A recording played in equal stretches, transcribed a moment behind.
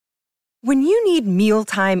When you need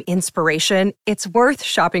mealtime inspiration, it's worth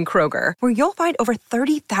shopping Kroger, where you'll find over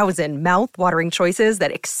 30,000 mouth-watering choices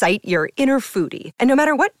that excite your inner foodie. And no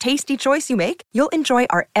matter what tasty choice you make, you'll enjoy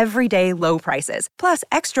our everyday low prices, plus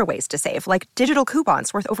extra ways to save, like digital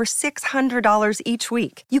coupons worth over $600 each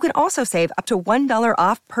week. You can also save up to $1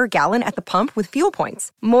 off per gallon at the pump with fuel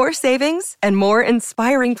points. More savings and more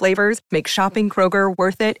inspiring flavors make shopping Kroger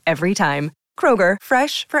worth it every time. Kroger,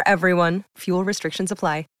 fresh for everyone. Fuel restrictions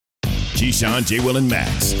apply. Keyshawn, J. Will, and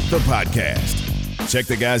Max, the podcast. Check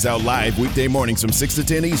the guys out live weekday mornings from 6 to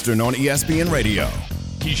 10 Eastern on ESPN Radio.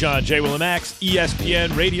 Keyshawn, J. Will, and Max,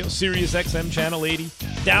 ESPN Radio, Sirius XM Channel 80.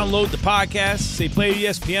 Download the podcast. Say play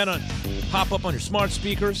ESPN pop up on your smart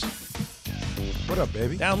speakers. What up,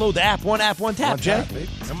 baby? Download the app, one tap, Jay.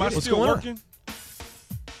 Am I still working?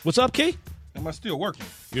 What's up, Key? Am I still working?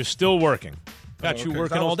 You're still working. Got you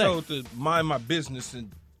working all day. I was told to mind my business,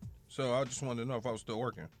 and so I just wanted to know if I was still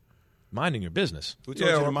working. Minding your business. Who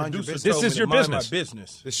told you to mind your business? This is your business. My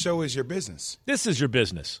business. This show is your business. This is your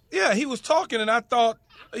business. Yeah, he was talking, and I thought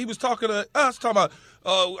he was talking to us, talking about,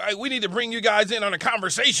 we need to bring you guys in on a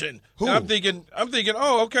conversation. Who? And I'm thinking,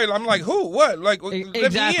 oh, okay. I'm like, who? What? Like, let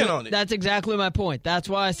me in on it. That's exactly my point. That's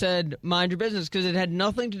why I said mind your business, because it had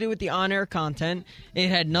nothing to do with the on-air content. It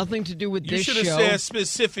had nothing to do with this show. You should have said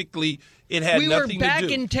specifically it had nothing to do. We were back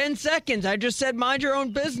in 10 seconds. I just said mind your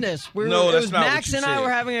own business. No, that's not Max what you and I said. were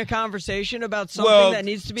having a conversation about something that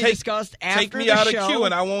needs to be discussed after the show. Take me out of queue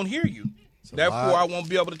and I won't hear you. Therefore, I won't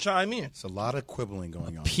be able to chime in. It's a lot of quibbling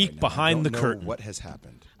going on. Peek right behind now. the curtain. What has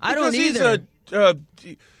happened? I don't either.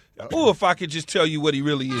 If I could just tell you what he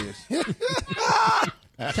really is.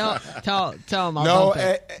 Tell him. No,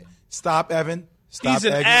 stop, Evan. Stop, He's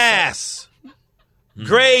an Evan. ass.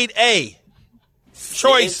 Grade A.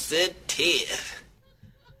 Choice. Sensitive.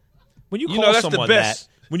 When you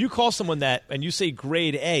call someone that, and you say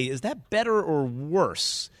grade A, is that better or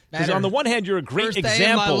worse? Because on the one hand, you're a great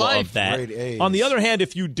example of that. On the other hand,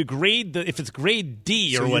 if you degrade if it's grade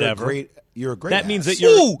D or whatever, you're a great that ass. means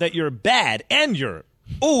that you're bad and you're.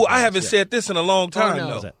 Ooh, I haven't said this in a long time.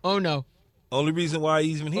 Though. Oh no. Only reason why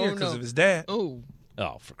he's even here because of his dad. Oh,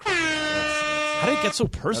 for Christ's sake. How did it get so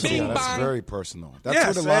personal? That's very personal. That's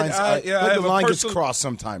yes, where the line gets crossed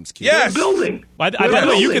sometimes, Keith. Yes. Building. By the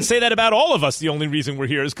way, you can say that about all of us. The only reason we're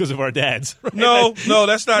here is because of our dads. Right? No,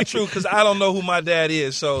 that's not true because I don't know who my dad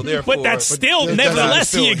is, so therefore. But that's still,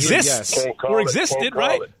 nevertheless, he exists. Yes. Or existed,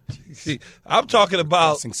 right? See, I'm talking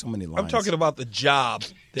about So many lines. I'm talking about the job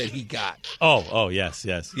that he got. Oh, yes.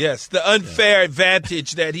 Yes, the unfair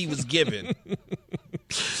advantage that he was given.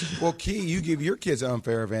 Well, Key, you give your kids an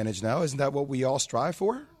unfair advantage now. Isn't that what we all strive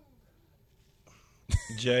for?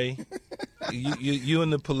 Jay, you in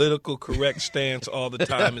the political correct stance all the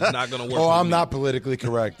time is not going to work. Oh, with I'm me. not politically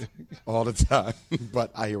correct all the time,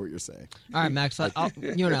 but I hear what you're saying. all right, Max.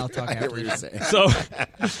 You and I'll talk I hear after what you're saying.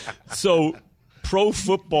 So pro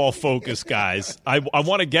football focus, guys. I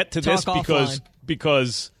want to get to this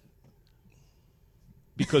because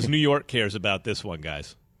New York cares about this one,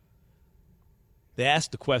 guys. They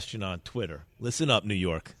asked the question on Twitter. Listen up, New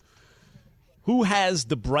York. Who has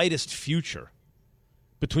the brightest future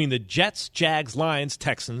between the Jets, Jags, Lions,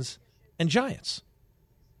 Texans, and Giants?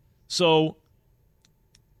 So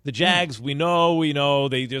the Jags, we know,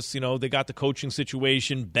 they just, they got the coaching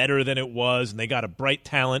situation better than it was, and they got a bright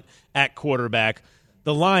talent at quarterback.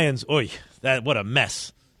 The Lions, what a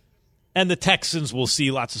mess. And the Texans will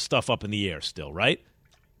see lots of stuff up in the air still, right?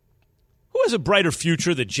 Who has a brighter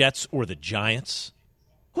future, the Jets or the Giants?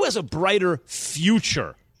 Who has a brighter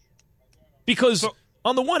future? Because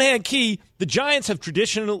on the one hand, Key, the Giants have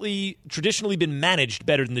traditionally been managed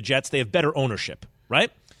better than the Jets. They have better ownership, right?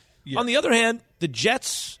 Yeah. On the other hand, the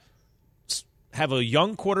Jets have a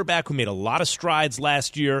young quarterback who made a lot of strides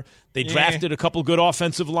last year. They drafted a couple good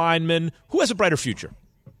offensive linemen. Who has a brighter future?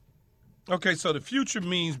 Okay, so the future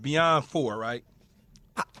means beyond 4, right?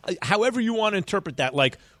 However you want to interpret that,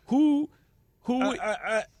 like who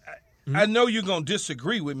I know you're going to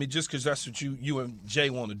disagree with me just because that's what you and Jay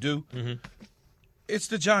want to do. Mm-hmm. It's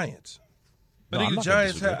the Giants.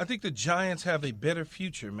 I think the Giants have a better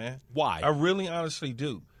future, man. Why? I really honestly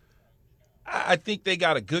do. I think they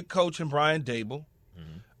got a good coach in Brian Dable.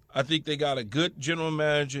 Mm-hmm. I think they got a good general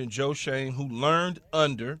manager in Joe Shane who learned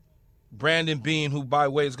under Brandon Beane, who, by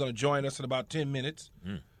the way, is going to join us in about 10 minutes.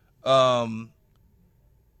 Mm.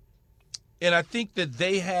 And I think that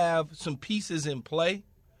they have some pieces in play.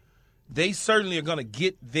 They certainly are going to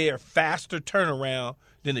get their faster turnaround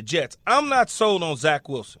than the Jets. I'm not sold on Zach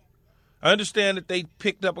Wilson. I understand that they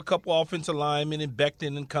picked up a couple offensive linemen in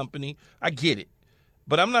Becton and company. I get it.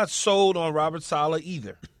 But I'm not sold on Robert Saleh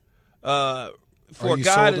either. for Are a you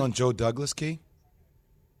guy sold on Joe Douglas, Key?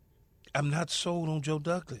 I'm not sold on Joe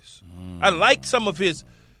Douglas. I like some of his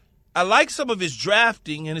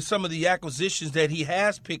drafting and some of the acquisitions that he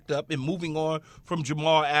has picked up and moving on from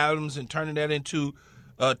Jamal Adams and turning that into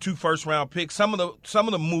 2 first-round picks. Some of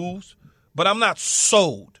the moves, but I'm not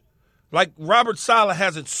sold. Like Robert Saleh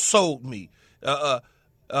hasn't sold me.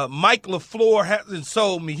 Mike LaFleur hasn't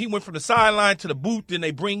sold me. He went from the sideline to the booth, and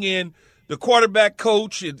they bring in the quarterback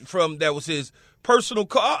coach that was his personal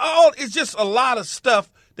coach. It's just a lot of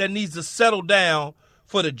stuff that needs to settle down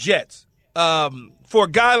for the Jets. For a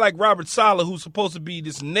guy like Robert Saleh, who's supposed to be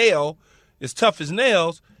this nail, as tough as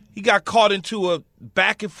nails, he got caught into a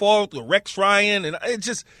back and forth with Rex Ryan, and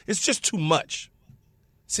it's just too much.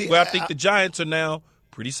 See, I think the Giants are now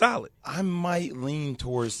pretty solid. I might lean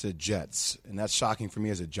towards the Jets, and that's shocking for me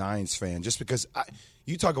as a Giants fan, just because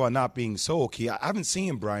you talk about not being sold, Key. I haven't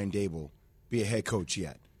seen Brian Daboll be a head coach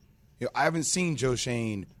yet. I haven't seen Joe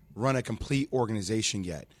Schoen run a complete organization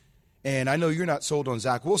yet. And I know you're not sold on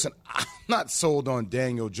Zach Wilson. I'm not sold on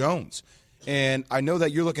Daniel Jones. And I know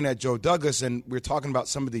that you're looking at Joe Douglas, and we're talking about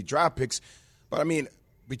some of the draft picks. But, I mean,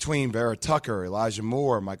 between Vera Tucker, Elijah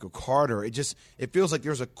Moore, Michael Carter, it feels like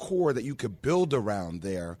there's a core that you could build around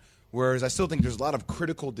there, whereas I still think there's a lot of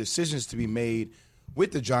critical decisions to be made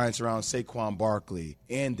with the Giants around Saquon Barkley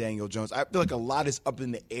and Daniel Jones. I feel like a lot is up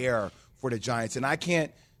in the air for the Giants. And I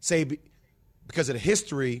can't say because of the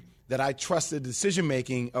history that I trust the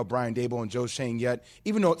decision-making of Brian Daboll and Joe Schoen yet.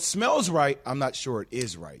 Even though it smells right, I'm not sure it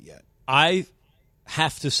is right yet. I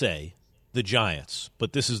have to say the Giants,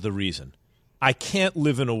 but this is the reason. I can't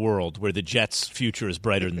live in a world where the Jets' future is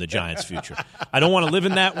brighter than the Giants' future. I don't want to live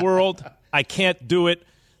in that world. I can't do it.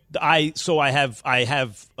 I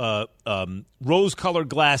have rose-colored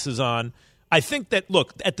glasses on. I think that,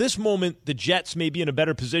 look, at this moment, the Jets may be in a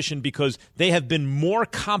better position because they have been more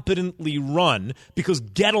competently run because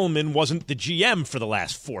Gettleman wasn't the GM for the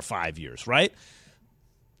last 4 or 5 years, right?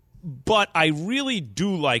 But I really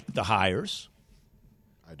do like the hires.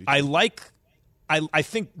 I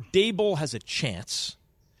think Daboll has a chance,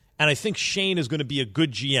 and I think Schoen is going to be a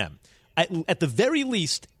good GM. At the very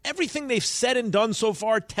least, everything they've said and done so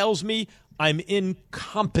far tells me I'm in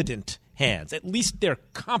competent hands. At least they're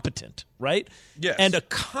competent, right? Yes. And a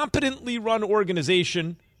competently run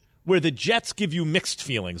organization where the Jets give you mixed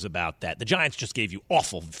feelings about that. The Giants just gave you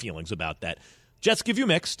awful feelings about that. Jets give you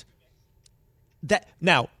mixed.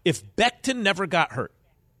 Now, if Becton never got hurt,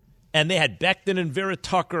 and they had Becton and Vera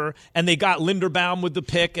Tucker, and they got Linderbaum with the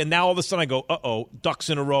pick, and now all of a sudden I go, uh-oh, ducks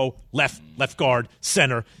in a row, left guard,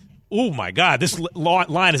 center. Oh, my God, this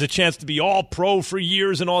line has a chance to be all pro for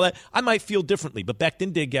years and all that. I might feel differently, but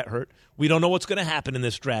Becton did get hurt. We don't know what's going to happen in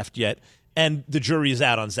this draft yet, and the jury is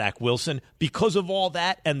out on Zach Wilson. Because of all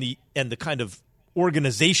that and the kind of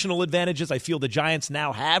organizational advantages I feel the Giants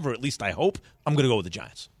now have, or at least I hope, I'm going to go with the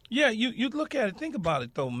Giants. Yeah, you look at it. Think about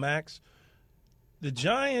it, though, Max. The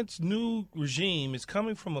Giants' new regime is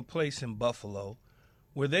coming from a place in Buffalo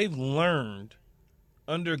where they've learned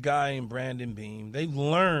under Guy and Brandon Beane. They've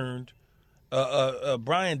learned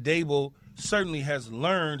Brian Daboll certainly has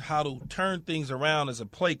learned how to turn things around as a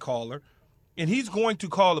play caller, and he's going to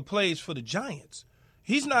call the plays for the Giants.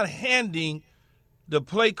 He's not handing the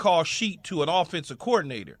play call sheet to an offensive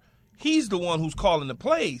coordinator. He's the one who's calling the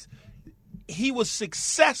plays. He was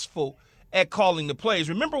successful at calling the plays.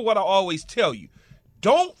 Remember what I always tell you.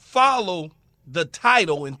 Don't follow the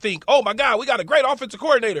title and think, oh, my God, we got a great offensive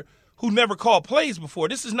coordinator who never called plays before.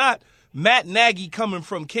 This is not Matt Nagy coming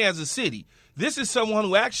from Kansas City. This is someone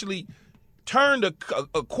who actually turned a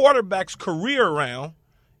quarterback's career around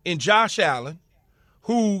in Josh Allen,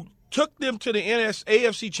 who took them to the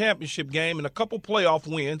AFC Championship game and a couple playoff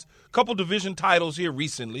wins, a couple division titles here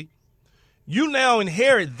recently. You now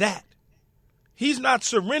inherit that. He's not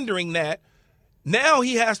surrendering that. Now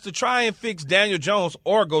he has to try and fix Daniel Jones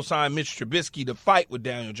or go sign Mitch Trubisky to fight with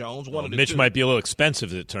Daniel Jones. Mitch might be a little expensive,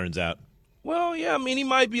 as it turns out. Well, yeah, I mean, he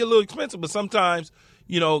might be a little expensive, but sometimes,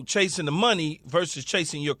 chasing the money versus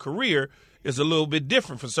chasing your career is a little bit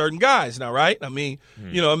different for certain guys now, right? I mean,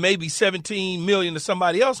 maybe $17 million to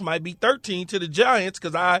somebody else might be $13 to the Giants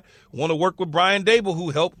because I want to work with Brian Daboll, who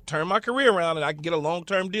helped turn my career around, and I can get a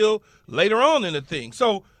long-term deal later on in the thing.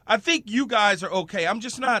 So I think you guys are okay. I'm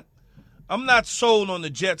not sold on the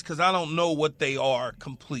Jets because I don't know what they are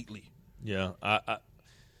completely. Yeah.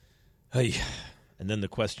 And then the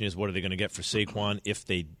question is, what are they going to get for Saquon if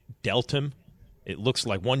they dealt him? It looks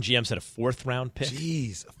like one GM said a 4th-round pick.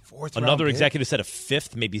 Jeez, a 4th round Another pick? executive said a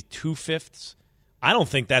 5th, maybe 2 5ths. I don't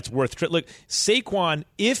think that's worth – look, Saquon,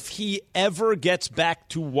 if he ever gets back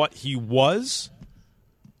to what he was,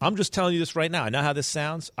 I'm just telling you this right now. I know how this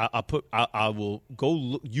sounds. I will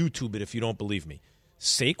go YouTube it if you don't believe me.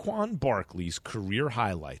 Saquon Barkley's career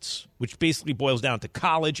highlights, which basically boils down to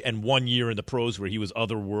college and 1 year in the pros where he was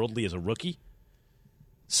otherworldly as a rookie,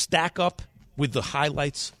 stack up with the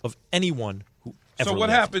highlights of anyone who ever So what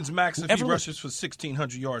lived. happens, Max, if he Whoever rushes for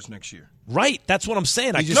 1,600 yards next year? Right. That's what I'm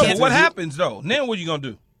saying. He just No, can't but what do- happens, though? Now what are you going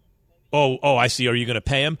to do? Oh, I see. Are you going to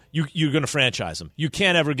pay him? You're going to franchise him. You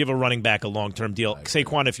can't ever give a running back a long-term deal.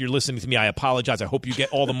 Saquon, if you're listening to me, I apologize. I hope you get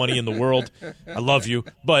all the money in the world. I love you.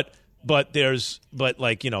 But running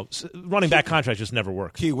back contracts just never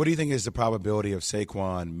work. Key, what do you think is the probability of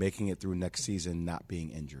Saquon making it through next season not being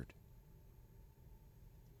injured?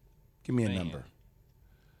 Give me a number.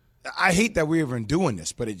 I hate that we're even doing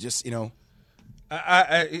this, but it just,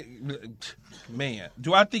 Man,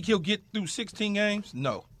 do I think he'll get through 16 games?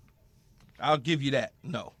 No. I'll give you that.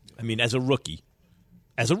 No. I mean, as a rookie,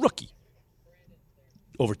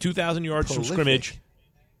 over 2,000 yards from scrimmage,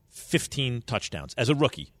 15 touchdowns as a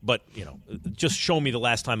rookie. But, just show me the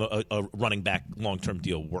last time a running back long-term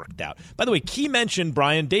deal worked out. By the way, Key mentioned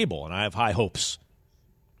Brian Daboll, and I have high hopes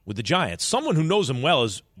with the Giants. Someone who knows him well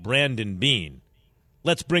is Brandon Beane.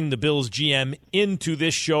 Let's bring the Bills GM into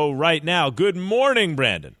this show right now. Good morning,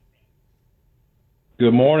 Brandon.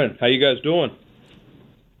 Good morning. How you guys doing?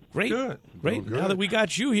 Great. Good. Great. Now that we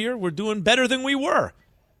got you here, we're doing better than we were.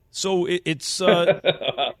 So it's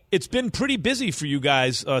been pretty busy for you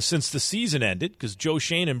guys since the season ended because Joe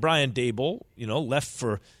Shane and Brian Daboll, left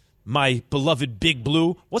for my beloved Big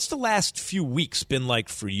Blue. What's the last few weeks been like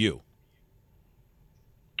for you?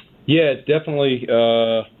 Yeah, definitely.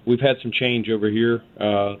 We've had some change over here,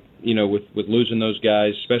 with losing those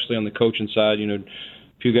guys, especially on the coaching side. A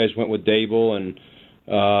few guys went with Daboll, and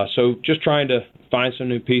so just trying to find some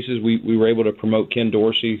new pieces. We were able to promote Ken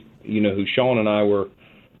Dorsey, who Sean and I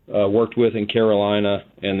worked with in Carolina,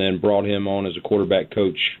 and then brought him on as a quarterback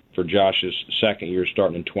coach for Josh's second year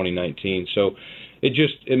starting in 2019. So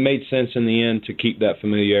it made sense in the end to keep that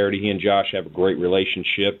familiarity. He and Josh have a great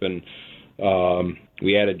relationship, and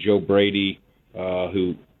we added Joe Brady,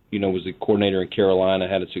 who was the coordinator in Carolina,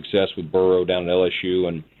 had a success with Burrow down at LSU,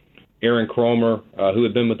 and Aaron Cromer, who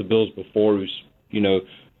had been with the Bills before, who's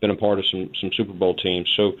been a part of some Super Bowl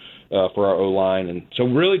teams. So for our O-line, and so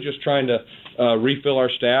really just trying to refill our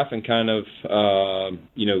staff and kind of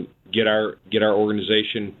get our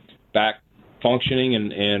organization back functioning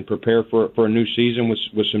and prepare for a new season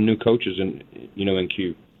with some new coaches in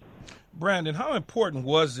Q. Brandon, how important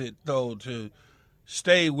was it, though, to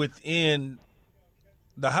stay within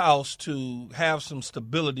the house to have some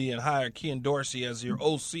stability and hire Ken Dorsey as your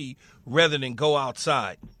OC rather than go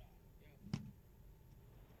outside?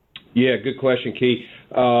 Yeah, good question, Key.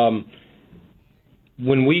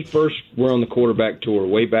 When we first were on the quarterback tour,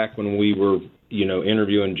 way back when we were,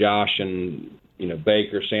 interviewing Josh and,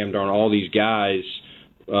 Baker, Sam Darnold, all these guys,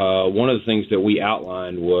 one of the things that we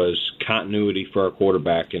outlined was continuity for our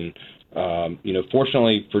quarterback. And,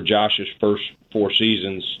 fortunately for Josh's first 4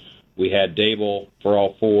 seasons, we had Daboll for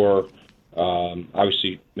all 4,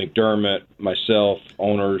 obviously McDermott, myself,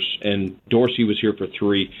 owners, and Dorsey was here for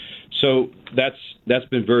 3. So that's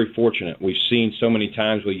been very fortunate. We've seen so many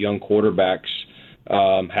times with young quarterbacks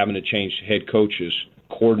having to change head coaches,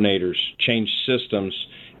 coordinators, change systems,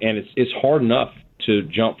 and it's hard enough to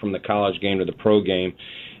jump from the college game to the pro game.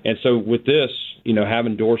 And so with this,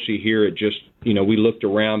 having Dorsey here, it just, we looked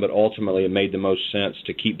around, but ultimately it made the most sense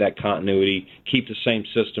to keep that continuity, keep the same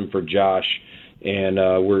system for Josh, and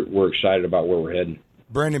we're excited about where we're heading.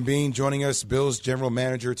 Brandon Beane joining us, Bills General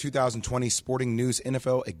Manager, 2020 Sporting News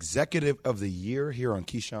NFL Executive of the Year here on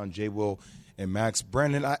Keyshawn, J. Will, and Max.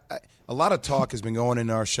 Brandon, a lot of talk has been going in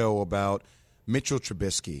our show about Mitchell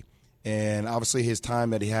Trubisky, and obviously his time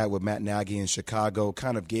that he had with Matt Nagy in Chicago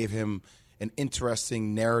kind of gave him an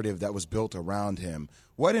interesting narrative that was built around him.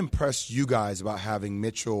 What impressed you guys about having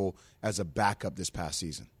Mitchell as a backup this past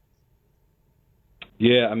season?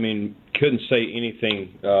 Yeah, I mean, couldn't say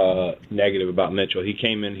anything negative about Mitchell. He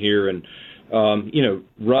came in here and,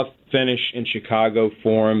 rough finish in Chicago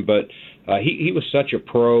for him, but he was such a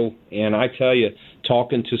pro. And I tell you,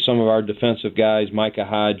 talking to some of our defensive guys, Micah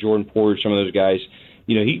Hyde, Jordan Poyer, some of those guys,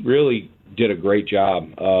 he really did a great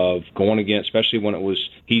job of going against, especially when it was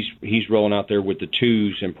he's rolling out there with the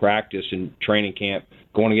 2s in practice and training camp,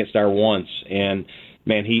 going against our 1s. And,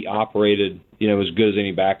 man, he operated, as good as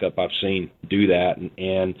any backup I've seen do that.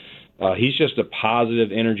 And he's just a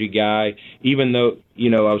positive energy guy, even though,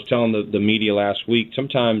 I was telling the media last week,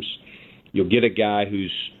 sometimes you'll get a guy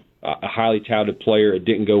who's a highly touted player. It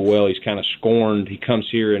didn't go well. He's kind of scorned. He comes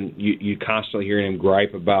here and you constantly hear him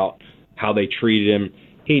gripe about how they treated him.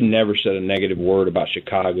 he never said a negative word about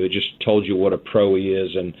Chicago. It just told you what a pro he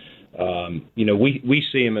is. And, we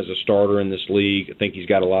see him as a starter in this league. I think he's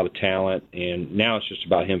got a lot of talent, and now it's just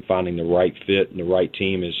about him finding the right fit and the right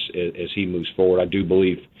team as he moves forward. I do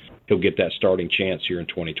believe he'll get that starting chance here in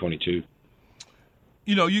 2022.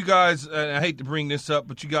 You guys, and I hate to bring this up,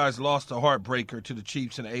 but you guys lost a heartbreaker to the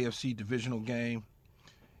Chiefs in the AFC divisional game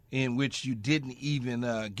in which you didn't even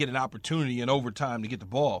get an opportunity in overtime to get the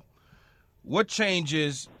ball. What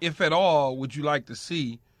changes, if at all, would you like to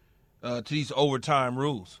see to these overtime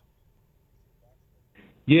rules?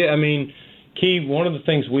 Yeah, Key, one of the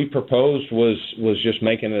things we proposed was just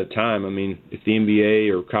making it a time. If the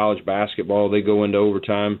NBA or college basketball, they go into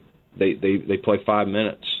overtime, they play 5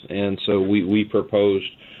 minutes. And so we proposed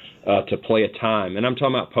to play a time. And I'm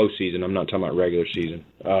talking about postseason. I'm not talking about regular season.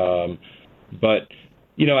 But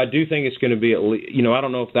I do think it's going to be at least, I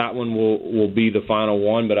don't know if that one will be the final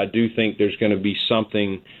one, but I do think there's going to be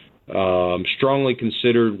something strongly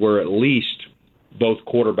considered where at least both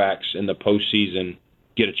quarterbacks in the postseason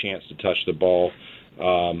get a chance to touch the ball.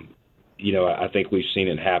 I think we've seen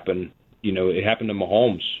it happen. It happened to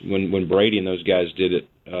Mahomes when Brady and those guys did it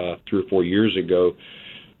 3 or 4 years ago.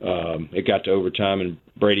 It got to overtime, and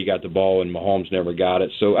Brady got the ball, and Mahomes never got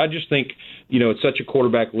it. So I just think, it's such a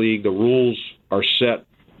quarterback league. The rules are set,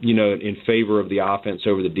 in favor of the offense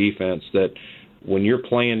over the defense, that when you're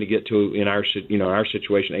playing to get to, in our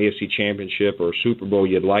situation, AFC Championship or Super Bowl,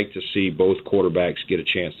 you'd like to see both quarterbacks get a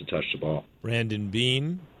chance to touch the ball. Brandon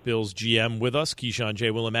Beane, Bills GM, with us. Keyshawn, J.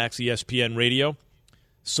 Will, and Max, ESPN Radio.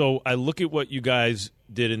 So I look at what you guys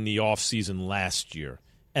did in the offseason last year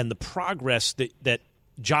and the progress that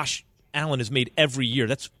Josh Allen has made every year.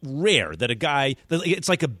 That's rare that a guy – it's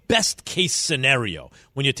like a best-case scenario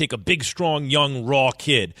when you take a big, strong, young, raw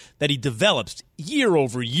kid that he develops year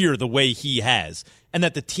over year the way he has and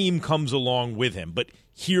that the team comes along with him. But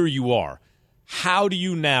here you are. How do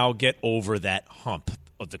you now get over that hump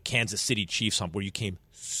of the Kansas City Chiefs hump where you came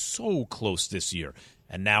so close this year?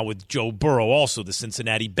 And now with Joe Burrow, also the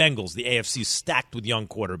Cincinnati Bengals, the AFC stacked with young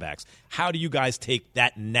quarterbacks. How do you guys take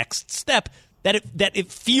that next step that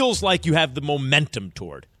it feels like you have the momentum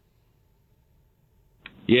toward?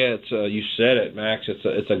 Yeah, it's you said it, Max.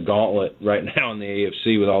 It's a gauntlet right now in the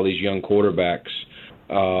AFC with all these young quarterbacks.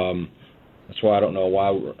 That's why I don't know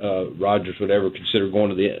why Rodgers would ever consider going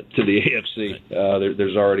to the AFC.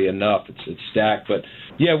 There's already enough. It's stacked. But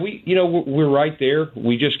yeah, we're right there.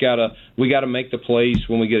 We gotta make the plays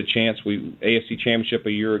when we get a chance. AFC Championship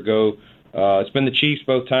a year ago. It's been the Chiefs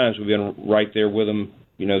both times. We've been right there with them.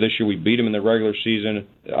 This year we beat them in the regular season.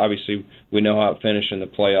 Obviously, we know how it finished in the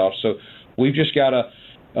playoffs. So we've just got to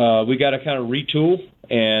kind of retool.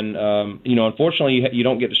 And, unfortunately, you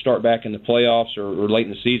don't get to start back in the playoffs or late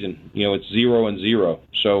in the season. It's 0-0.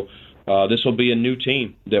 So this will be a new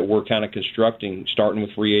team that we're kind of constructing, starting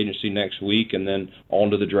with free agency next week and then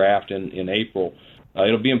on to the draft in April.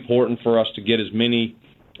 It'll be important for us to get as many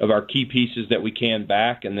of our key pieces that we can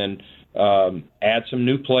back and then add some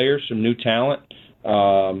new players, some new talent.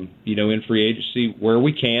 In free agency where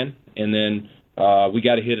we can, and then we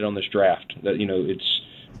got to hit it on this draft.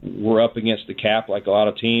 We're up against the cap like a lot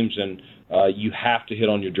of teams, and you have to hit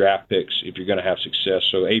on your draft picks if you're going to have success.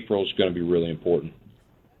 So April is going to be really important.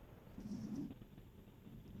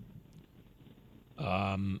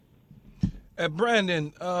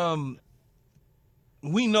 Brandon,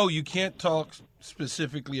 we know you can't talk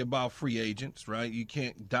specifically about free agents, right? You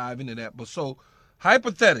can't dive into that. But so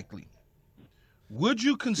hypothetically, would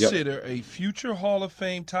you consider a future Hall of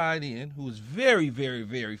Fame tight end who is very, very,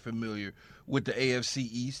 very familiar with the AFC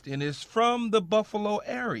East and is from the Buffalo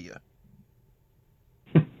area?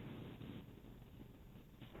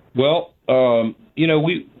 Well,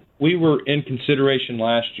 we were in consideration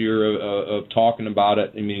last year of talking about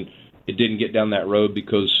it. It didn't get down that road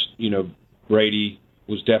because, Brady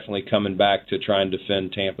was definitely coming back to try and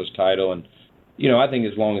defend Tampa's title. And, I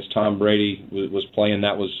think as long as Tom Brady was playing,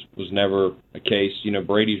 that was never a case.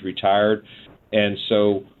 Brady's retired. And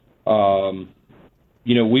so,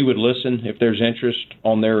 we would listen if there's interest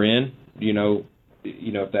on their end,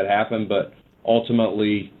 if that happened. But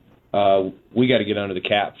ultimately, we got to get under the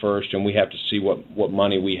cap first, and we have to see what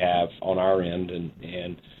money we have on our end.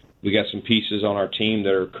 And we got some pieces on our team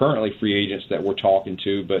that are currently free agents that we're talking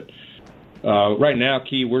to. But right now,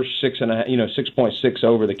 Key, we're 6.6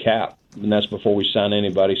 over the cap, and that's before we sign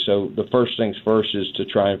anybody. So the first things first is to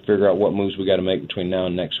try and figure out what moves we got to make between now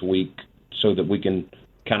and next week so that we can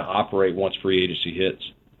kind of operate once free agency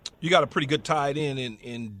hits. You got a pretty good tight end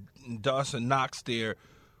in Dawson Knox there.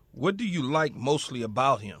 What do you like mostly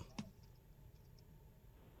about him?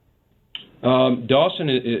 Dawson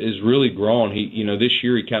is really grown. This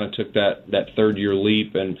year he kind of took that third-year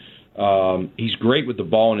leap, and he's great with the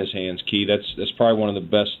ball in his hands, Key. That's probably one of the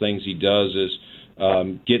best things he does is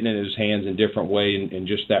getting in his hands in a different way and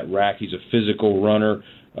just that rack. He's a physical runner.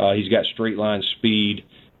 He's got straight line speed,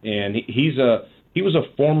 and he was a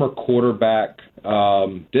former quarterback.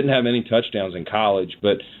 Didn't have any touchdowns in college,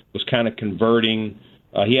 but was kind of converting.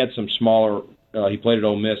 He had some smaller. He played at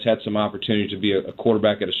Ole Miss, had some opportunity to be a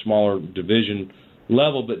quarterback at a smaller division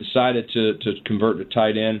level, but decided to convert to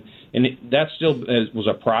tight end. And that still was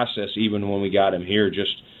a process even when we got him here,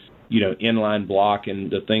 just, inline block and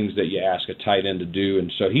the things that you ask a tight end to do. And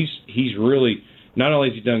so he's really, not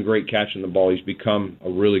only has he done great catching the ball, he's become a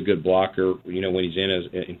really good blocker, when he's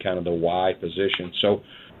in kind of the Y position. So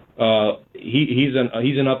he's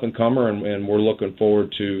an up-and-comer, and we're looking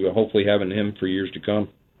forward to hopefully having him for years to come.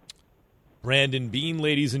 Brandon Beane,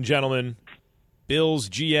 ladies and gentlemen, Bills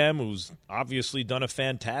GM, who's obviously done a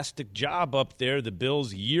fantastic job up there. The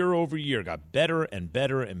Bills, year over year, got better and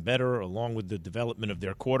better and better along with the development of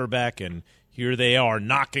their quarterback, and here they are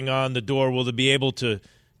knocking on the door. Will they be able to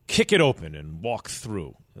kick it open and walk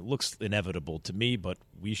through? It looks inevitable to me, but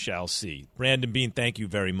we shall see. Brandon Beane, thank you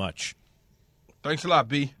very much. Thanks a lot,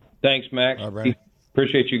 B. Thanks, Max. All right, Brandon.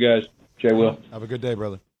 Appreciate you guys. Jay Will. Have a good day,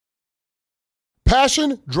 brother.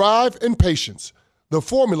 Passion, drive, and patience. The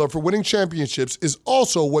formula for winning championships is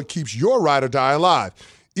also what keeps your ride or die alive.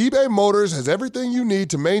 eBay Motors has everything you need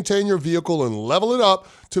to maintain your vehicle and level it up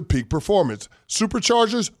to peak performance.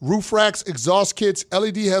 Superchargers, roof racks, exhaust kits,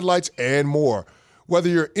 LED headlights, and more. Whether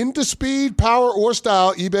you're into speed, power, or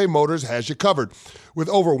style, eBay Motors has you covered. With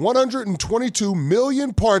over 122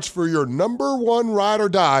 million parts for your number one ride or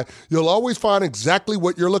die, you'll always find exactly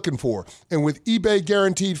what you're looking for. And with eBay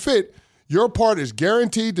Guaranteed Fit, your part is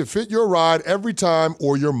guaranteed to fit your ride every time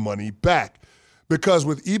or your money back. Because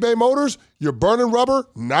with eBay Motors, you're burning rubber,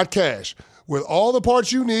 not cash. With all the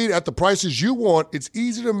parts you need at the prices you want, it's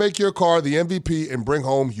easy to make your car the MVP and bring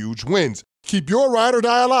home huge wins. Keep your ride or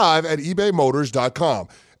die alive at ebaymotors.com.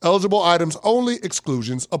 Eligible items only.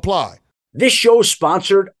 Exclusions apply. This show is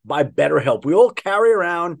sponsored by BetterHelp. We all carry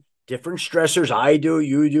around different stressors. I do,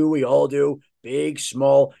 you do, we all do. Big,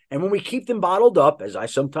 small, and when we keep them bottled up, as I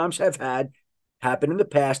sometimes have had happen in the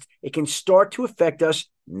past, it can start to affect us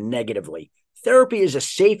negatively. Therapy is a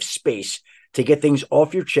safe space to get things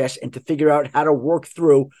off your chest and to figure out how to work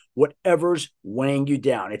through whatever's weighing you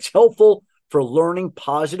down. It's helpful for learning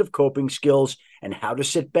positive coping skills and how to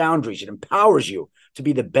set boundaries. It empowers you to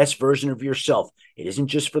be the best version of yourself. It isn't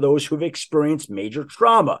just for those who have experienced major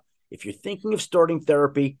trauma. If you're thinking of starting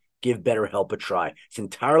therapy, give BetterHelp a try. It's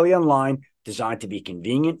entirely online, designed to be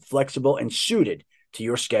convenient, flexible, and suited to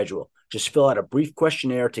your schedule. Just fill out a brief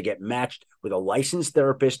questionnaire to get matched with a licensed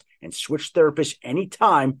therapist and switch therapists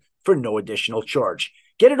anytime for no additional charge.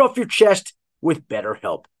 Get it off your chest with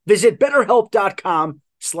BetterHelp. Visit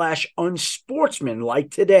BetterHelp.com/unsportsmanlike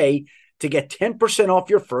today to get 10% off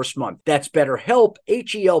your first month. That's BetterHelp,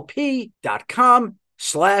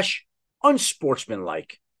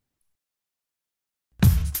 HELP.com/unsportsmanlike.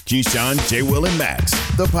 Keyshawn, J. Will, and Max,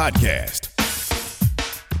 the podcast.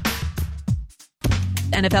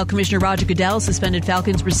 NFL Commissioner Roger Goodell suspended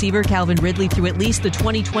Falcons receiver Calvin Ridley through at least the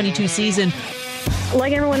 2022 season.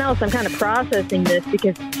 Like everyone else, I'm kind of processing this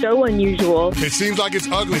because it's so unusual. It seems like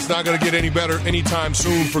it's ugly. It's not going to get any better anytime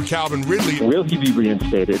soon for Calvin Ridley. Will he be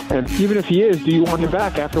reinstated? And even if he is, do you want him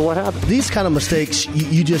back after what happened? These kind of mistakes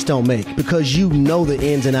you just don't make because you know the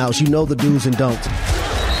ins and outs. You know the do's and don'ts.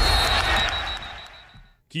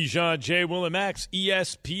 Keyshawn, J. Will, and Max,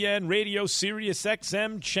 ESPN Radio, Sirius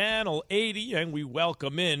XM, Channel 80, and we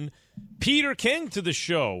welcome in Peter King to the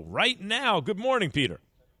show right now. Good morning, Peter.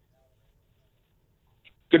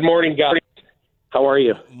 Good morning, guys. How are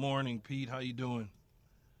you? Good morning, Pete. How you doing?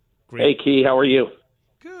 Great. Hey, Key. How are you?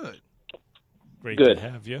 Good. Great Good. to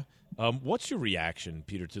have you. What's your reaction,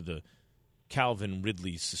 Peter, to the Calvin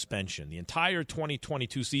Ridley suspension, the entire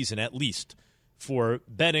 2022 season at least, for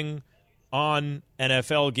betting on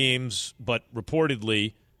NFL games, but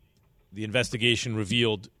reportedly the investigation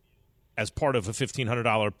revealed as part of a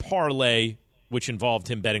 $1,500 parlay, which involved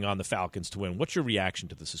him betting on the Falcons to win. What's your reaction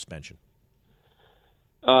to the suspension?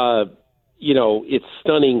 It's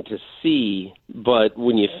stunning to see, but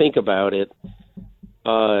when you think about it,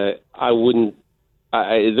 the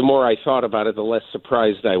more I thought about it, the less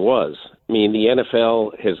surprised I was. I mean, the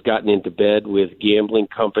NFL has gotten into bed with gambling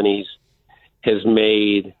companies, has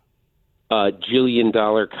made $jillion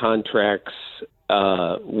contracts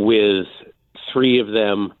with three of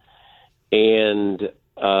them, and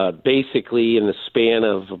basically in the span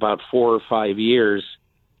of about 4 or 5 years,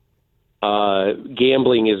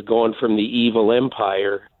 gambling has gone from the evil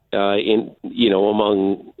empire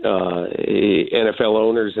among NFL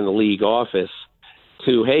owners in the league office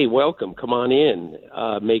to, hey, welcome, come on in,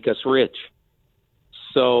 make us rich.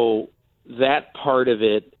 So that part of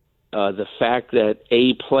it, the fact that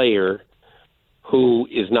a player who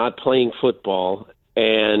is not playing football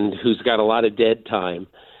and who's got a lot of dead time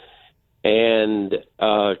and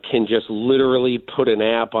can just literally put an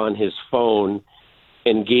app on his phone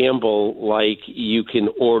and gamble like you can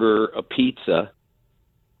order a pizza.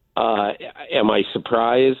 Am I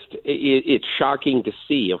surprised? It's shocking to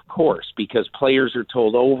see, of course, because players are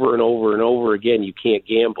told over and over and over again, you can't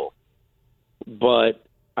gamble. But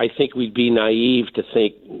I think we'd be naive to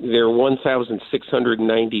think there are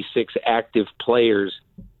 1,696 active players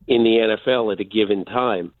in the NFL at a given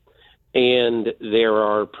time. And there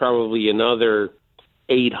are probably another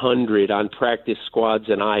 800 on practice squads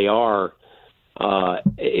and IR,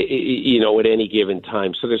 at any given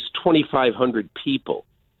time. So there's 2,500 people.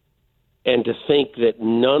 And to think that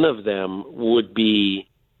none of them would be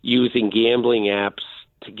using gambling apps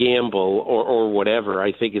to gamble or whatever,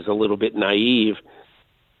 I think is a little bit naive.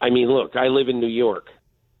 I mean, look, I live in New York,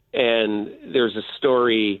 and there's a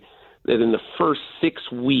story that in the first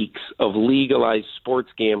 6 weeks of legalized sports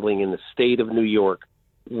gambling in the state of New York,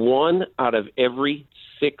 1 out of every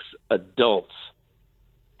 6 adults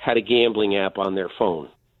had a gambling app on their phone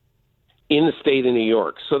in the state of New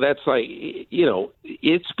York. So that's like,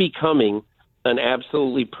 it's becoming an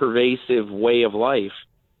absolutely pervasive way of life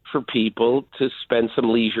for people to spend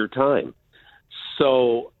some leisure time.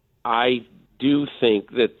 So I do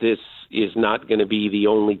think that this is not going to be the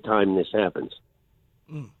only time this happens.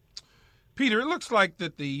 Peter, it looks like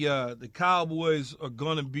that the Cowboys are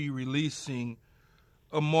going to be releasing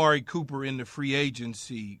Amari Cooper into free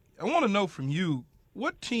agency. I want to know from you,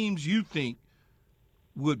 what teams you think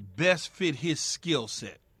would best fit his skill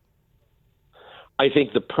set? I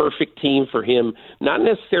think the perfect team for him, not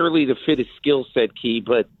necessarily to fit his skill set, Key,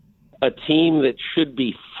 but a team that should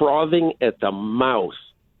be frothing at the mouth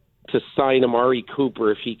to sign Amari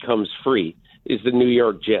Cooper if he comes free, is the New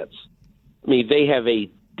York Jets. I mean, they have a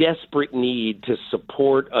desperate need to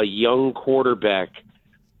support a young quarterback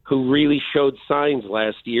who really showed signs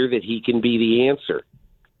last year that he can be the answer.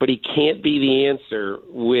 But he can't be the answer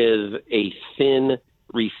with a thin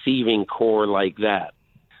receiving core like that.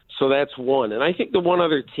 So that's one. And I think the one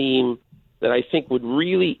other team that I think would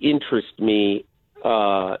really interest me,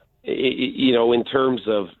 in terms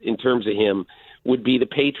of him, would be the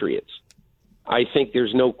Patriots. I think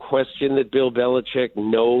there's no question that Bill Belichick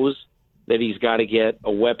knows that he's got to get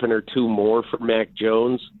a weapon or two more for Mac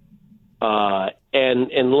Jones.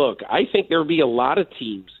 And look, I think there'll be a lot of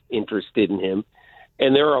teams interested in him,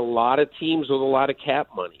 and there are a lot of teams with a lot of cap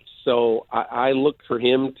money. So I look for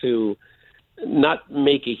him to not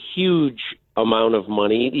make a huge amount of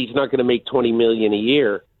money. He's not going to make $20 million a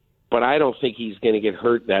year, but I don't think he's going to get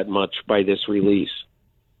hurt that much by this release.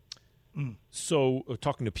 So,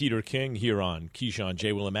 talking to Peter King here on Keyshawn,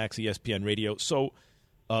 J. Will and Max, ESPN Radio. So,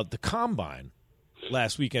 the Combine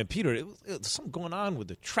last weekend, Peter, it was something going on with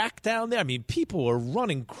the track down there. I mean, people are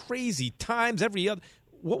running crazy times every other.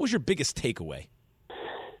 What was your biggest takeaway?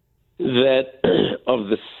 That of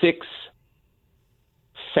the 6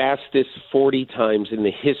 fastest 40 times in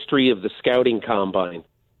the history of the scouting combine,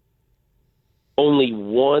 only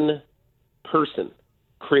one person,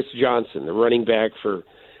 Chris Johnson, the running back for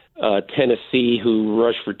Tennessee, who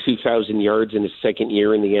rushed for 2,000 yards in his second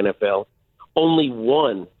year in the NFL, only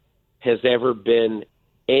one has ever been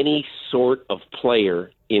any sort of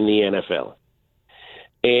player in the NFL.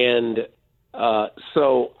 And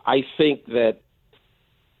so I think that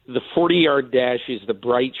the 40-yard dash is the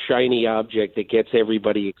bright, shiny object that gets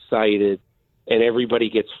everybody excited and everybody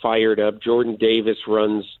gets fired up. Jordan Davis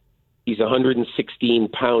runs, he's 116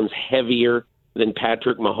 pounds heavier than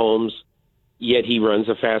Patrick Mahomes, yet he runs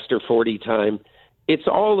a faster 40 time. It's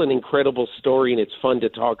all an incredible story, and it's fun to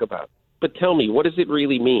talk about. But tell me, what does it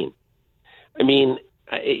really mean? I mean,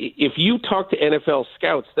 if you talk to NFL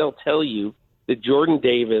scouts, they'll tell you that Jordan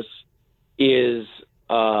Davis is,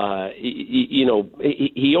 he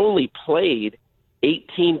only played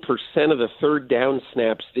 18% of the third down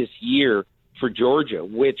snaps this year for Georgia,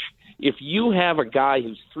 which if you have a guy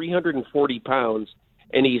who's 340 pounds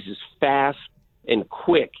and he's as fast and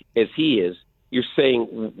quick as he is, you're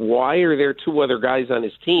saying, why are there 2 other guys on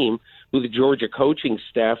his team who the Georgia coaching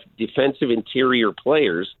staff, defensive interior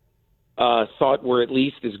players, thought were at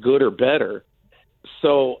least as good or better?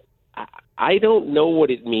 So I don't know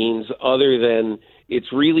what it means other than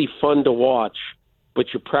it's really fun to watch,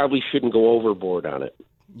 but you probably shouldn't go overboard on it.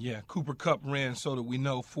 Yeah, Cooper Kupp ran, so that we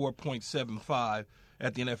know, 4.75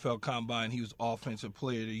 at the NFL Combine. He was Offensive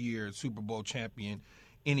Player of the Year, Super Bowl champion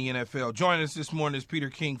in the NFL. Joining us this morning is Peter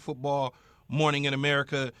King, Football Morning in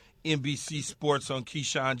America, NBC Sports on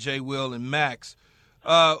Keyshawn, J. Will, and Max.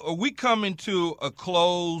 Are we coming to a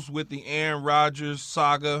close with the Aaron Rodgers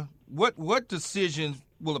saga? What decision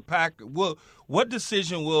will what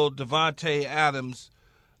decision will Davante Adams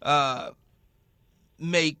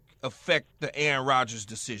make affect the Aaron Rodgers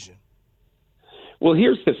decision? Well,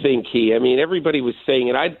 here's the thing, Key. I mean, everybody was saying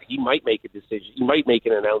it. He might make a decision. He might make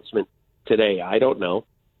an announcement today. I don't know.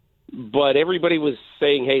 But everybody was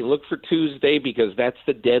saying, hey, look for Tuesday because that's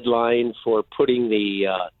the deadline for putting the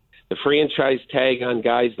franchise tag on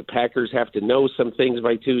guys. The Packers have to know some things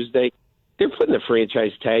by Tuesday. They're putting the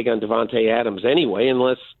franchise tag on Davante Adams anyway,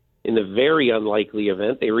 unless in the very unlikely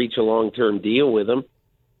event they reach a long-term deal with him.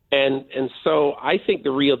 And so I think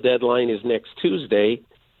the real deadline is next Tuesday,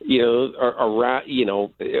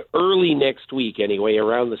 around, early next week anyway,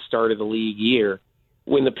 around the start of the league year,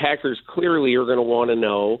 when the Packers clearly are going to want to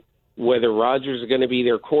know whether Rodgers is going to be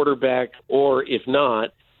their quarterback or, if not,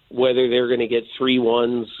 whether they're going to get 3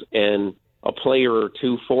 ones and a player or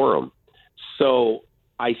two for them. So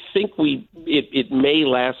I think it may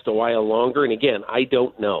last a while longer. And again, I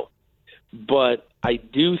don't know. But I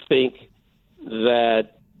do think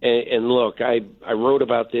that, and look, I wrote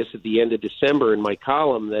about this at the end of December in my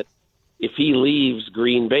column, that if he leaves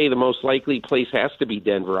Green Bay, the most likely place has to be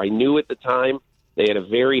Denver. I knew at the time they had a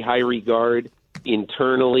very high regard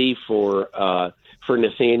internally for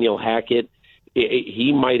Nathaniel Hackett.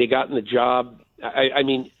 He might have gotten the job. I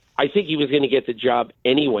mean, I think he was going to get the job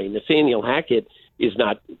anyway. Nathaniel Hackett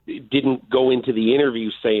didn't go into the interview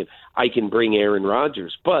saying, I can bring Aaron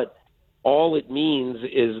Rodgers. But all it means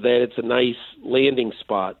is that it's a nice landing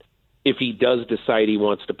spot if he does decide he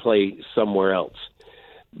wants to play somewhere else.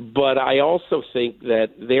 But I also think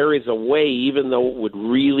that there is a way, even though it would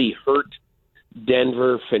really hurt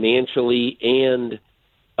Denver financially and,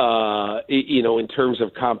 in terms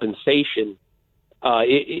of compensation,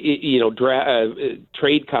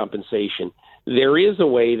 trade compensation, there is a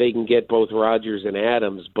way they can get both Rodgers and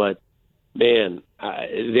Adams, but, man,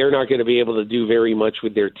 they're not going to be able to do very much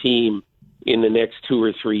with their team in the next 2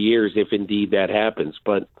 or 3 years if indeed that happens.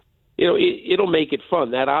 But, it'll make it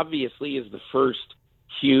fun. That obviously is the first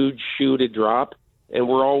huge shoe to drop, and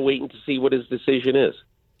we're all waiting to see what his decision is.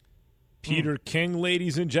 Peter King,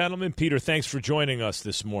 ladies and gentlemen. Peter, thanks for joining us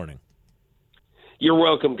this morning. You're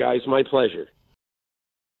welcome, guys. My pleasure.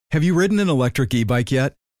 Have you ridden an electric e-bike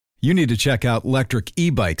yet? You need to check out Electric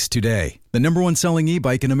E-Bikes today, the #1 selling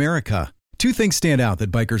e-bike in America. 2 things stand out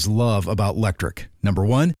that bikers love about Electric. Number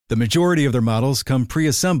 1, the majority of their models come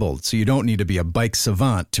pre-assembled, so you don't need to be a bike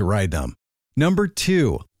savant to ride them. Number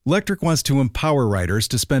 2, Electric wants to empower riders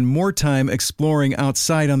to spend more time exploring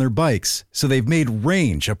outside on their bikes, so they've made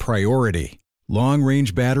range a priority.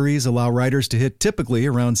 Long-range batteries allow riders to hit typically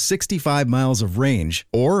around 65 miles of range,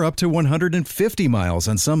 or up to 150 miles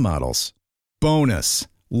on some models. Bonus,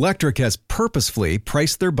 Electric has purposefully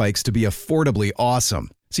priced their bikes to be affordably awesome,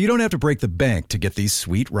 so you don't have to break the bank to get these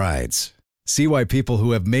sweet rides. See why people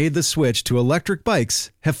who have made the switch to electric bikes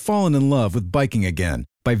have fallen in love with biking again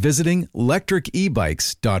by visiting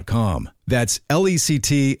lectricebikes.com. That's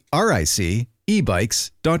LECTRIC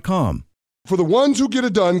ebikes.com. For the ones who get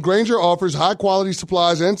it done, Grainger offers high-quality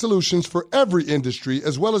supplies and solutions for every industry,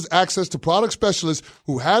 as well as access to product specialists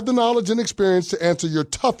who have the knowledge and experience to answer your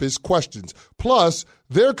toughest questions. Plus,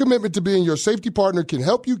 their commitment to being your safety partner can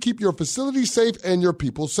help you keep your facility safe and your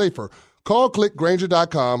people safer. Call, click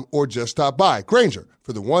Grainger.com, or just stop by. Grainger,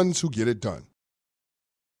 for the ones who get it done.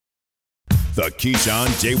 The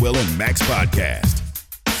Keyshawn, J. Will, and Max podcast.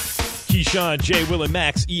 Keyshawn, J. Will, and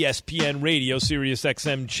Max, ESPN Radio, Sirius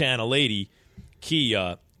XM Channel 80. Key,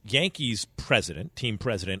 Yankees team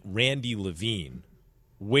president, Randy Levine,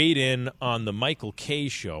 weighed in on the Michael Kay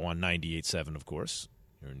show on 98.7, of course,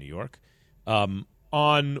 here in New York,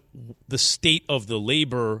 on the state of the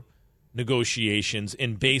labor negotiations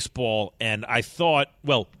in baseball. And I thought,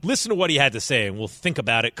 well, listen to what he had to say, and we'll think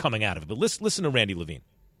about it coming out of it. But listen to Randy Levine.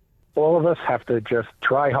 All of us have to just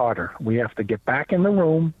try harder. We have to get back in the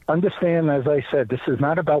room. Understand, as I said, this is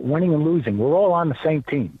not about winning and losing. We're all on the same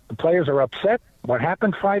team. The players are upset. What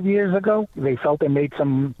happened 5 years ago? They felt they made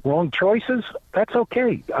some wrong choices. That's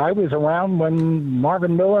okay. I was around when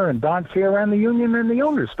Marvin Miller and Don Fehr ran the union, and the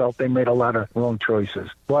owners felt they made a lot of wrong choices.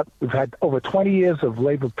 But we've had over 20 years of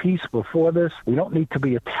labor peace before this. We don't need to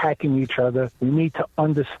be attacking each other. We need to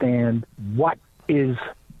understand what is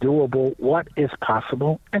doable, what is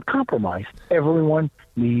possible, and compromise. Everyone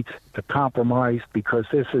needs to compromise because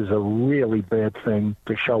this is a really bad thing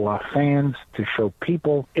to show our fans, to show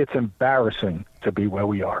people. It's embarrassing to be where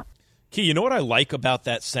we are. Key, you know what I like about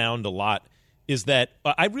that sound a lot is that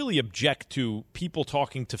I really object to people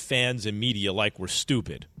talking to fans and media like we're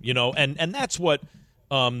stupid, and that's what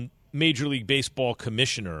Major League Baseball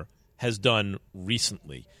commissioner has done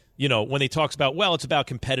recently. When he talks about, well, it's about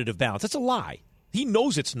competitive balance. That's a lie. He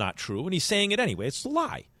knows it's not true, and he's saying it anyway. It's a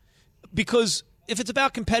lie. Because if it's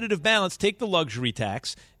about competitive balance, take the luxury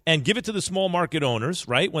tax and give it to the small market owners,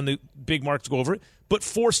 right, when the big markets go over it, but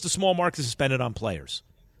force the small markets to spend it on players,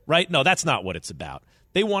 right? No, that's not what it's about.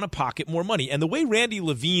 They want to pocket more money. And the way Randy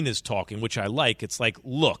Levine is talking, which I like, it's like,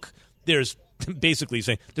 look, there's basically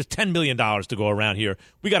saying there's $10 million to go around here.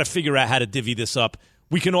 We got to figure out how to divvy this up.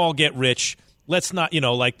 We can all get rich. Let's not,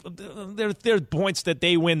 there's points that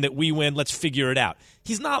they win, that we win. Let's figure it out.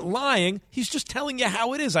 He's not lying. He's just telling you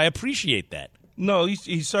how it is. I appreciate that. No,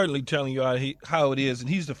 he's certainly telling you how it is. And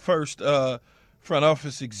he's the first front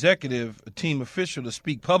office executive, a team official, to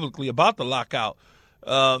speak publicly about the lockout.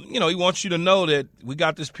 He wants you to know that we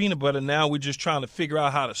got this peanut butter now. We're just trying to figure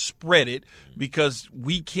out how to spread it because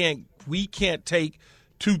we can't take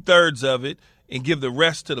 2/3 of it and give the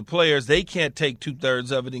rest to the players. They can't take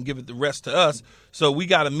 2/3 of it and give it the rest to us. So we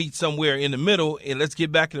got to meet somewhere in the middle, and let's get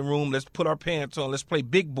back in the room. Let's put our pants on. Let's play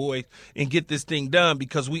big boy and get this thing done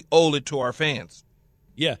because we owe it to our fans.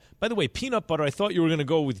 Yeah. By the way, peanut butter, I thought you were going to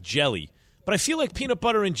go with jelly. But I feel like peanut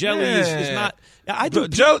butter and jelly is not.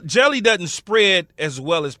 Jelly doesn't spread as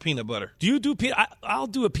well as peanut butter. Do you do I'll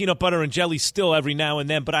do a peanut butter and jelly still every now and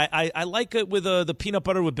then, but I like it with the peanut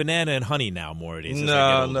butter with banana and honey now more it is. No,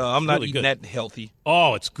 I'm not eating that healthy.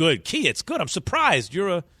 Oh, it's good. Key, it's good. I'm surprised.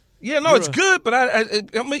 It's good, but I'm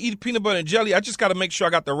going to eat peanut butter and jelly. I just got to make sure I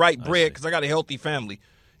got the right bread because I got a healthy family,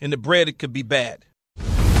 and the bread, it could be bad.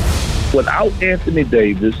 Without Anthony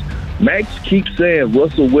Davis, Max keeps saying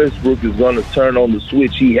Russell Westbrook is going to turn on the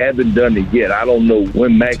switch. He hasn't done it yet. I don't know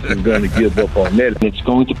when Max is going to give up on that. It's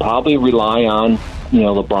going to probably rely on,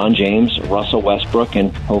 LeBron James, Russell Westbrook,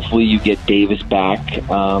 and hopefully you get Davis back,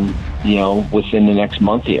 within the next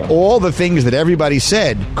month here. All the things that everybody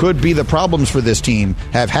said could be the problems for this team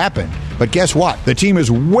have happened. But guess what? The team is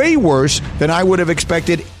way worse than I would have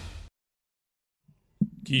expected.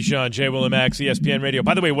 Keyshawn, J. Will and Max, ESPN Radio.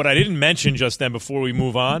 By the way, what I didn't mention just then before we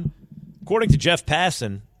move on, according to Jeff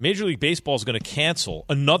Passan, Major League Baseball is going to cancel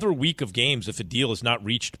another week of games if a deal is not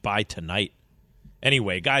reached by tonight.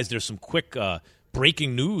 Anyway, guys, there's some quick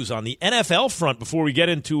breaking news on the NFL front before we get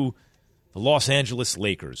into the Los Angeles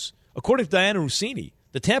Lakers. According to Diana Rossini,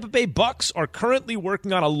 the Tampa Bay Bucks are currently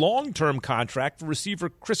working on a long-term contract for receiver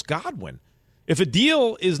Chris Godwin. If a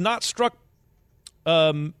deal is not struck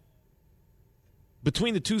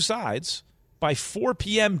between the two sides by 4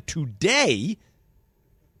 p.m. today,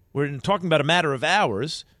 we're talking about a matter of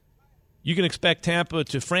hours, you can expect Tampa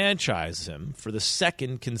to franchise him for the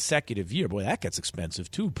second consecutive year. Boy, that gets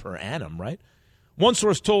expensive, too, per annum, right? One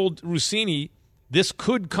source told Rossini this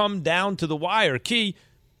could come down to the wire. Key,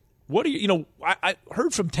 what do I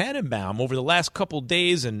heard from Tannenbaum over the last couple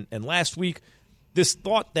days and last week this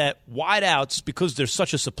thought that wideouts, because there's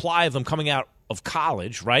such a supply of them coming out of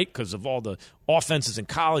college, right, because of all the offenses in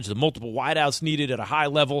college, the multiple wideouts needed at a high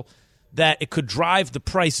level, that it could drive the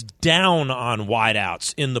price down on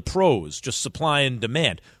wideouts in the pros, just supply and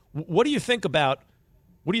demand. What do you think about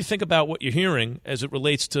what you're hearing as it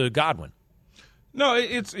relates to Godwin? No,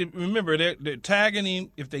 remember they're tagging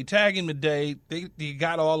him. If they tag him today, they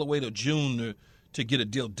got all the way to June to get a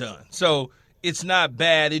deal done. So it's not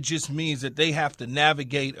bad. It just means that they have to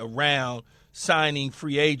navigate around signing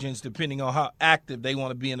free agents depending on how active they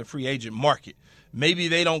want to be in the free agent market. Maybe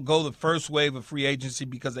they don't go the first wave of free agency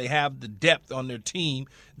because they have the depth on their team.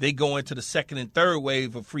 They go into the second and third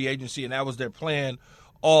wave of free agency, and that was their plan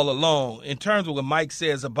all along. In terms of what Mike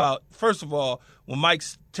says about, first of all, when Mike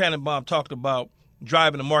Tannenbaum talked about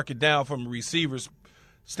driving the market down from a receiver's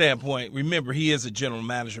standpoint, remember, he is a general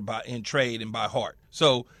manager in trade and by heart.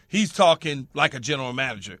 So he's talking like a general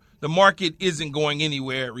manager. The market isn't going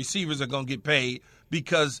anywhere. Receivers are going to get paid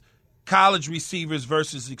because college receivers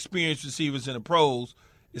versus experienced receivers in the pros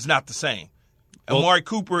is not the same. Amari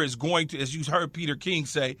Cooper is going to, as you heard Peter King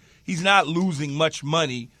say, he's not losing much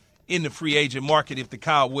money in the free agent market if the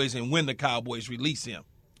Cowboys and when the Cowboys release him.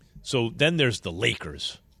 So then there's the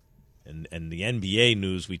Lakers and the NBA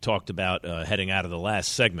news we talked about heading out of the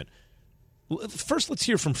last segment. First, let's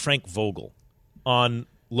hear from Frank Vogel on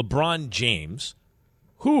LeBron James,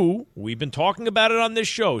 who we've been talking about it on this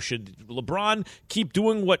show. Should LeBron keep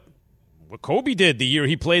doing what what Kobe did the year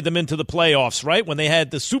he played them into the playoffs, right? When they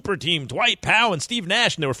had the super team, Dwight Powell and Steve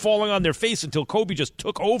Nash, and they were falling on their face until Kobe just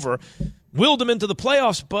took over, willed them into the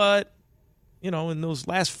playoffs. But, in those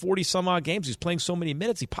last 40-some-odd games, he's playing so many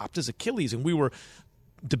minutes, he popped his Achilles, and we were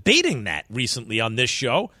debating that recently on this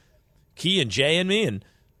show, Key and Jay and me, and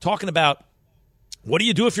talking about, what do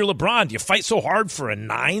you do if you're LeBron? Do you fight so hard for a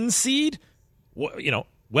 9 seed?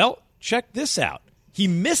 Well, check this out. He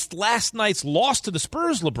missed last night's loss to the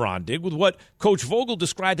Spurs, LeBron did, with what Coach Vogel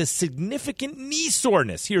described as significant knee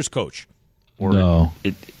soreness. Here's Coach.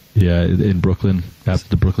 In Brooklyn, after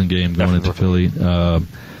the Brooklyn game, going into Philly.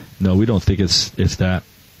 No, we don't think it's that.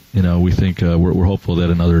 We think we're hopeful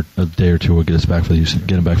that a day or two will get him back for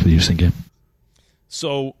the Houston game.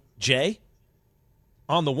 So, Jay,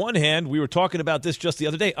 on the one hand, we were talking about this just the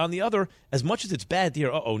other day. On the other, as much as it's bad to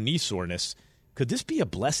hear, knee soreness, could this be a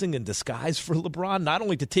blessing in disguise for LeBron? Not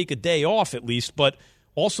only to take a day off at least, but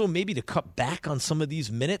also maybe to cut back on some of these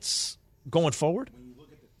minutes going forward? When you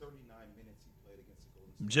look at the 39 minutes he played against the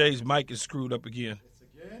Golden State. Jay's mic is screwed up again.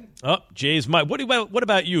 Jay's mic. What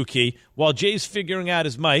about you, Key? While Jay's figuring out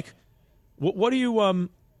his mic, what do you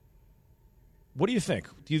think?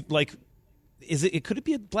 Do you could it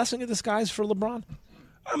be a blessing in disguise for LeBron?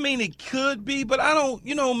 I mean, it could be, but I don't.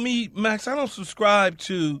 Me, Max. I don't subscribe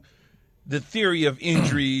to the theory of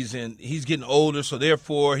injuries and he's getting older, so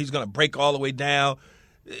therefore he's going to break all the way down.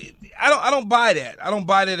 I don't buy that. I don't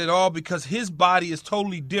buy that at all because his body is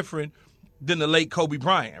totally different than the late Kobe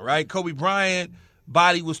Bryant, right? Kobe Bryant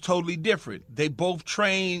body was totally different. They both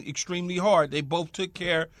trained extremely hard. They both took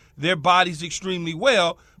care of their bodies extremely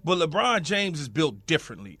well, but LeBron James is built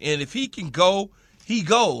differently. And if he can go, he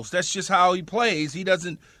goes. That's just how he plays. He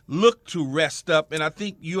doesn't look to rest up, and I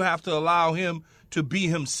think you have to allow him to be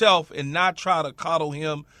himself and not try to coddle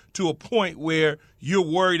him to a point where you're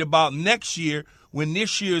worried about next year when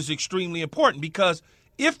this year is extremely important. Because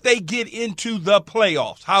if they get into the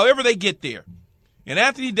playoffs, however they get there, and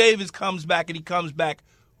Anthony Davis comes back and he comes back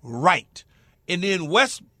right, and then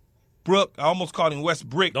Westbrook, I almost called him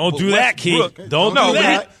Westbrook. Don't do that, Keith. Don't do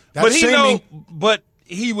that. But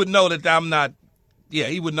he would know that I'm not. Yeah,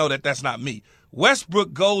 he would know that that's not me.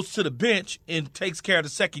 Westbrook goes to the bench and takes care of the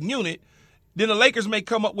second unit. Then the Lakers may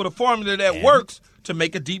come up with a formula that works to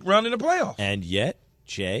make a deep run in the playoffs. And yet,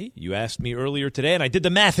 Jay, you asked me earlier today, and I did the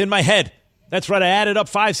math in my head. That's right. I added up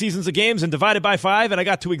 5 seasons of games and divided by 5, and I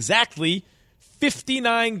got to exactly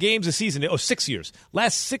 59 games a season. 6 years.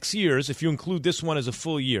 Last 6 years, if you include this one as a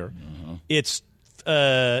full year, it's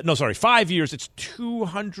 5 years. It's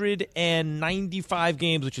 295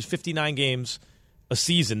 games, which is 59 games a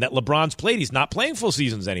season that LeBron's played. He's not playing full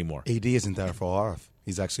seasons anymore. AD isn't that far off.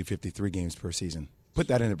 He's actually 53 games per season. Put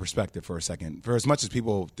that into perspective for a second. For as much as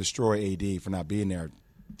people destroy AD for not being there,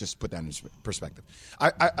 just put that in perspective.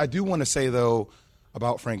 I do want to say, though,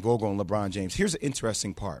 about Frank Vogel and LeBron James. Here's an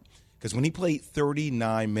interesting part. Because when he played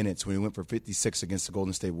 39 minutes when he went for 56 against the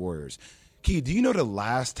Golden State Warriors, Key, do you know the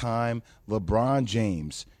last time LeBron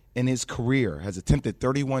James in his career has attempted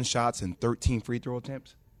 31 shots and 13 free throw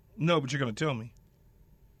attempts? No, but you're going to tell me.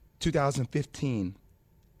 2015,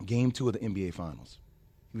 Game 2 of the NBA Finals.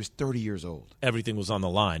 He was 30 years old. Everything was on the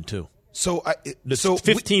line, too. So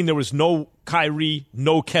 15, there was no Kyrie,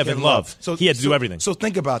 no Kevin Love. So he had to do everything. So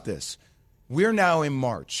think about this. We're now in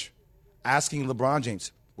March asking LeBron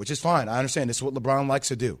James, which is fine. I understand this is what LeBron likes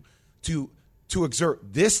to do, to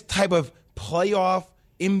exert this type of playoff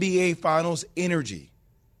NBA Finals energy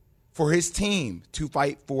for his team to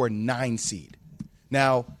fight for a 9 seed.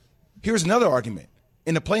 Now, here's another argument.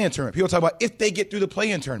 In the play-in tournament, people talk about if they get through the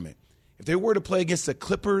play-in tournament. If they were to play against the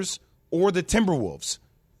Clippers or the Timberwolves,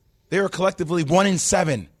 they are collectively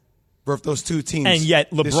 1-7 for those two teams. And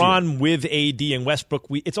yet, LeBron with AD and Westbrook,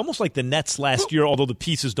 it's almost like the Nets last year, although the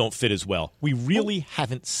pieces don't fit as well. We really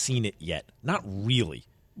haven't seen it yet. Not really.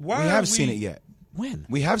 We have seen it yet. When?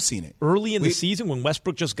 We have seen it. Early in the season when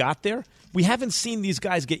Westbrook just got there? We haven't seen these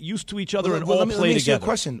guys get used to each other and all let me play ask you together. a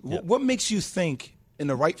question. Yeah. What makes you think, in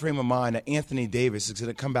the right frame of mind, that Anthony Davis is going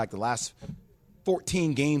to come back the last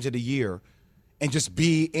 14 games of the year and just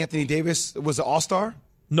be Anthony Davis was an all-star?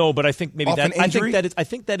 No, but I think maybe I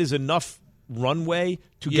think that is enough runway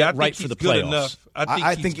to get right for the playoffs.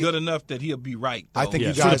 I think he's good enough that he'll be right, though. I think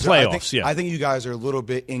you guys I think you guys are a little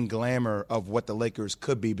bit in glamour of what the Lakers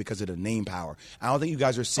could be because of the name power. I don't think you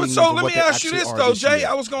guys are seeing them for let what me they ask you actually this, are though, this Jay. year.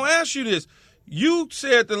 I was going to ask you this. You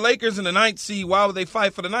said the Lakers in the 9th seed. Why would they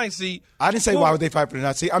fight for the 9th seed? I didn't say why would they fight for the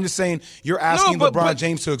 9th seed. I'm just saying you're asking LeBron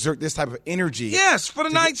James to exert this type of energy. Yes, for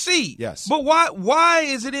the 9th seed. Yes. But why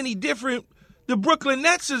is it any different? The Brooklyn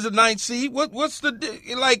Nets is a 9th seed. What's the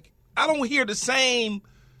 – like, I don't hear the same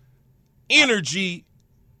energy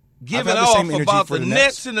giving off about the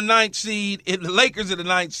Nets in the 9th seed and the Lakers in the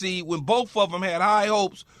 9th seed when both of them had high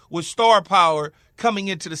hopes with star power coming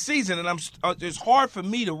into the season. And it's hard for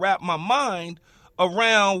me to wrap my mind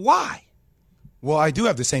around why. Well, I do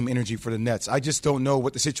have the same energy for the Nets. I just don't know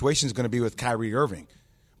what the situation is going to be with Kyrie Irving.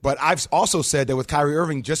 But I've also said that with Kyrie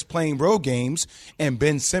Irving just playing road games and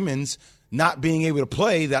Ben Simmons not being able to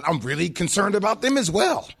play, that I'm really concerned about them as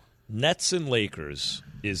well. Nets and Lakers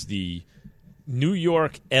is the New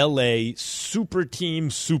York, L.A. super team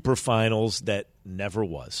super finals that never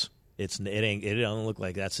was. It don't look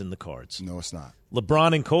like that's in the cards. No, it's not.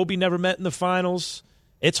 LeBron and Kobe never met in the finals.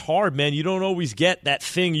 It's hard, man. You don't always get that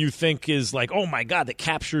thing you think is like, oh, my God, that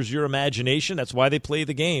captures your imagination. That's why they play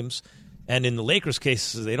the games. And in the Lakers'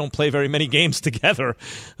 case, they don't play very many games together.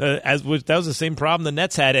 That was the same problem the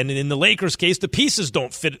Nets had. And in the Lakers' case, the pieces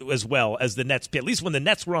don't fit as well as the Nets. At least when the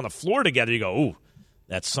Nets were on the floor together, you go, ooh,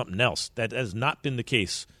 that's something else. That has not been the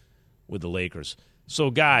case with the Lakers.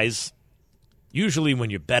 So, guys, usually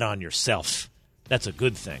when you bet on yourself, that's a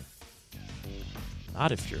good thing.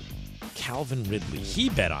 Not if you're Calvin Ridley. He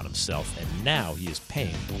bet on himself, and now he is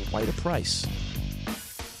paying quite a price.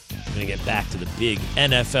 We're going to get back to the big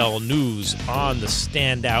NFL news on the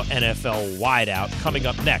Standout NFL Wideout coming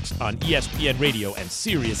up next on ESPN Radio and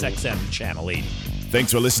SiriusXM Channel 80.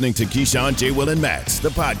 Thanks for listening to Keyshawn, J. Will, and Max, the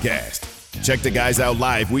podcast. Check the guys out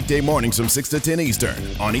live weekday mornings from 6 to 10 Eastern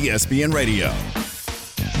on ESPN Radio.